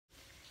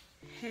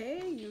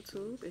Hey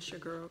YouTube, it's your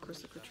girl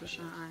Crystal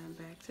Patricia. I am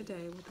back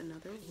today with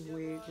another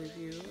wig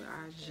review.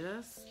 I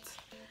just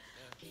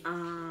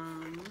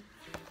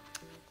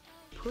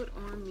put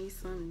on me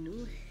some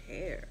new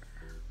hair.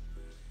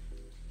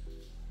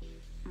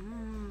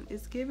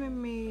 It's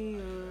giving me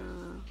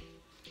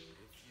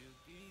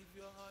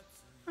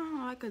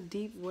like a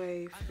deep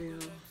wave feel.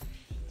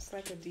 It's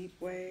like a deep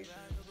wave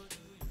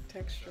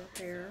texture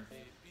hair.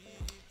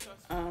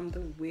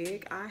 The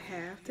wig I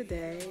have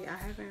today, I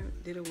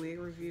haven't did a wig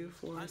review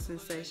for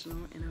Sensational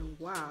in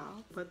a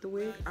while, but the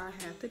wig I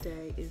have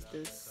today is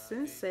the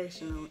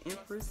Sensational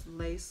Empress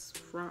Lace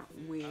Front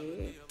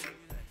Wig,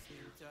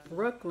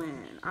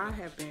 Brooklyn. I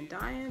have been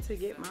dying to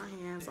get my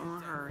hands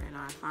on her, and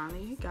I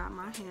finally got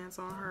my hands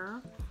on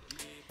her.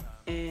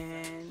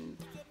 And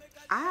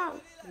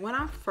when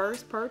I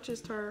first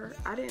purchased her,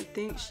 I didn't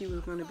think she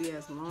was going to be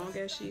as long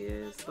as she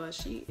is, but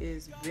she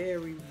is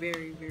very,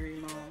 very, very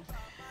long.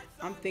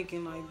 I'm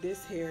thinking like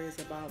this hair is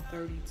about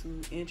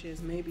 32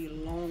 inches, maybe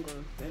longer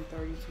than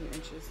 32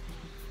 inches.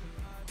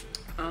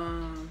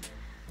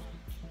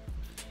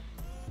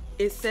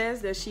 It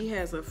says that she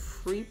has a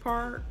free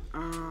part,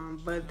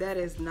 but that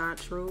is not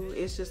true.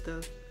 It's just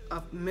a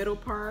middle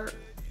part,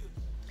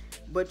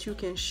 but you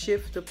can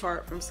shift the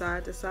part from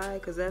side to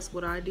side, because that's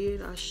what I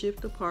did. I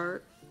shift the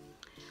part.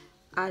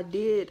 I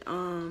did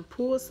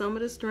pull some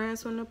of the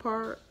strands from the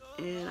part,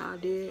 and I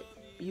did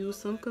use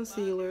some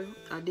concealer.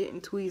 I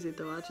didn't tweeze it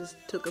though. I just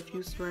took a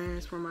few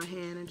strands from my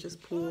hand and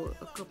just pulled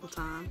a couple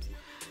times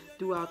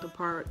throughout the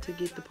part to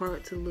get the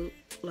part to look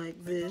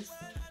like this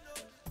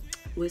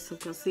with some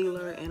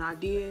concealer. And I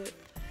did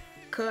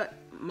cut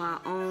my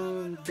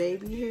own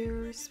baby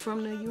hairs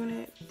from the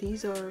unit.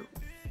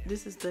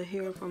 This is the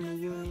hair from the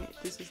unit.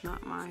 This is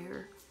not my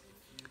hair.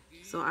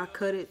 So I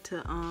cut it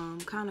to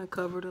kind of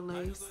cover the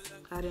lace.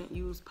 I didn't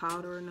use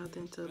powder or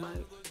nothing to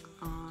like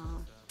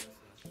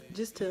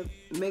just to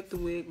make the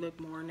wig look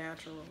more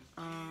natural.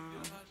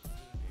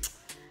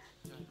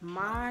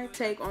 My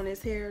take on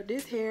this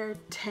hair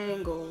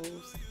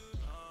tangles.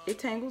 It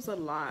tangles a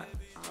lot,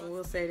 I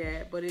will say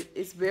that, but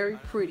it's very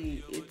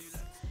pretty.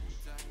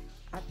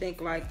 I think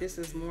like this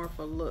is more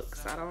for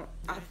looks.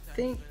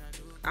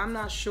 I'm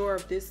not sure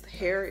if this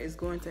hair is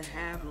going to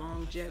have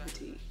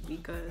longevity,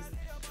 because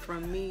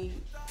from me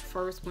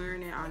first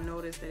wearing it, I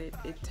noticed that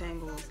it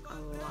tangles a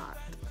lot.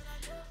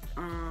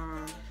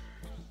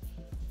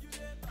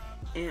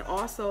 And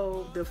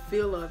also the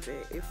feel of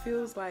it, it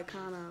feels like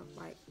kind of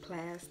like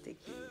plasticky.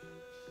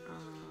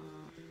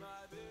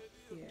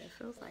 Yeah, it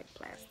feels like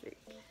plastic.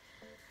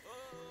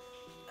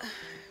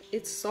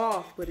 It's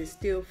soft, but it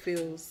still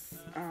feels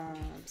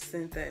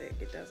synthetic.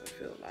 It doesn't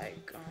feel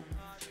like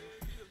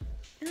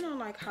you know,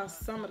 like how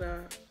some of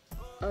the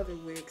other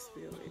wigs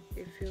feel.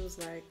 It feels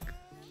like,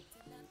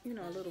 you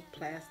know, a little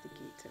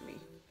plasticky to me.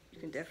 You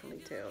can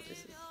definitely tell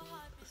this is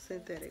a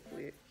synthetic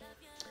wig.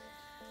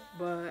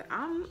 But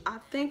I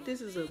think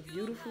this is a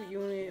beautiful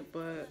unit,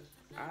 but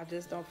I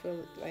just don't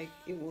feel like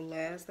it will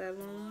last that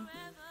long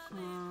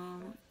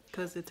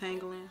because the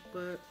tangling.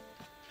 But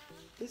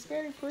it's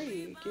very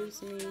pretty. It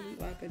gives me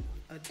like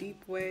a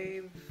deep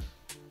wave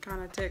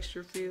kind of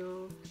texture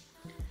feel.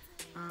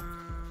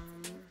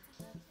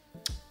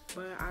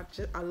 But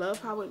I love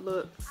how it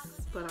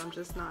looks, but I'm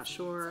just not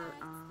sure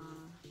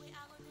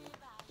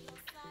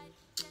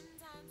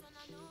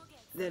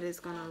that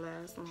it's gonna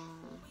last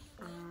long.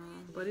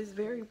 But it's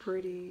very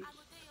pretty.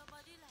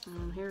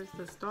 Here's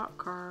the stock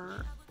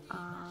card.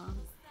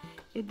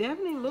 It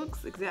definitely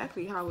looks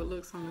exactly how it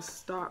looks on the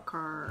stock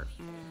card,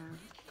 and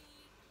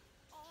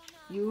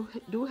you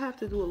do have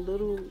to do a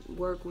little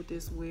work with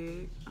this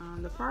wig.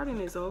 The parting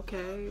is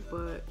okay,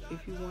 but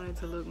if you want it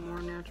to look more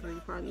natural,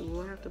 you probably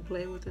will have to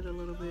play with it a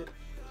little bit.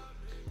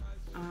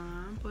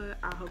 But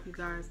I hope you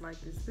guys like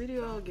this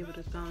video. Give it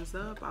a thumbs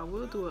up. I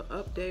will do an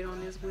update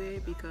on this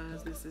wig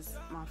because this is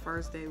my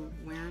first day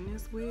wearing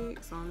this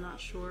wig, so I'm not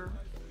sure.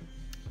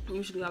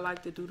 Usually I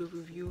like to do the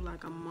review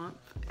like a month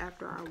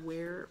after I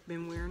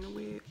been wearing the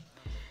wig,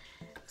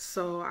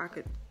 so I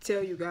could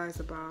tell you guys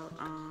about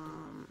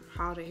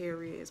how the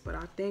hair is. But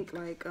I think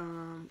like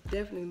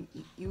definitely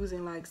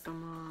using like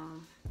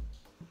some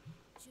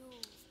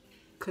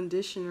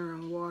conditioner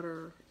and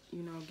water,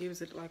 you know,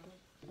 gives it like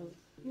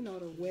you know,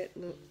 the wet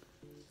look.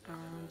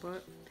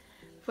 But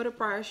for the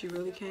price, you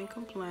really can't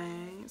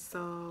complain.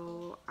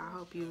 So I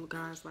hope you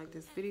guys like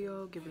this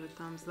video. Give it a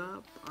thumbs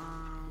up.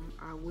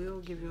 I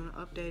will give you an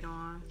update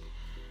on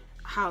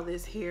how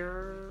this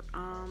hair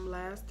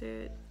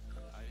lasted.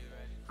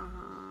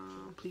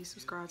 Please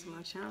subscribe to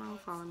my channel.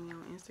 Follow me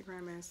on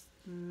Instagram as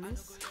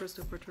Miss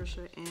Crystal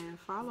Patricia, and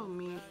follow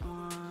me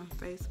on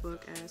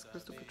Facebook as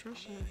Crystal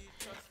Patricia.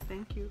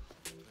 Thank you.